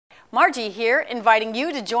Margie here, inviting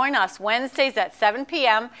you to join us Wednesdays at 7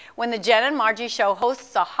 p.m. when the Jen and Margie Show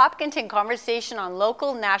hosts a Hopkinton conversation on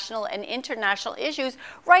local, national, and international issues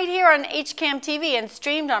right here on HCAM TV and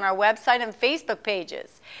streamed on our website and Facebook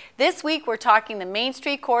pages. This week we're talking the Main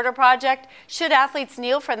Street Corridor Project, should athletes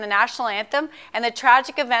kneel for the national anthem, and the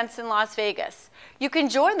tragic events in Las Vegas. You can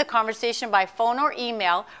join the conversation by phone or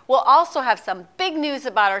email. We'll also have some big news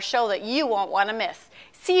about our show that you won't want to miss.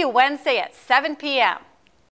 See you Wednesday at 7 p.m.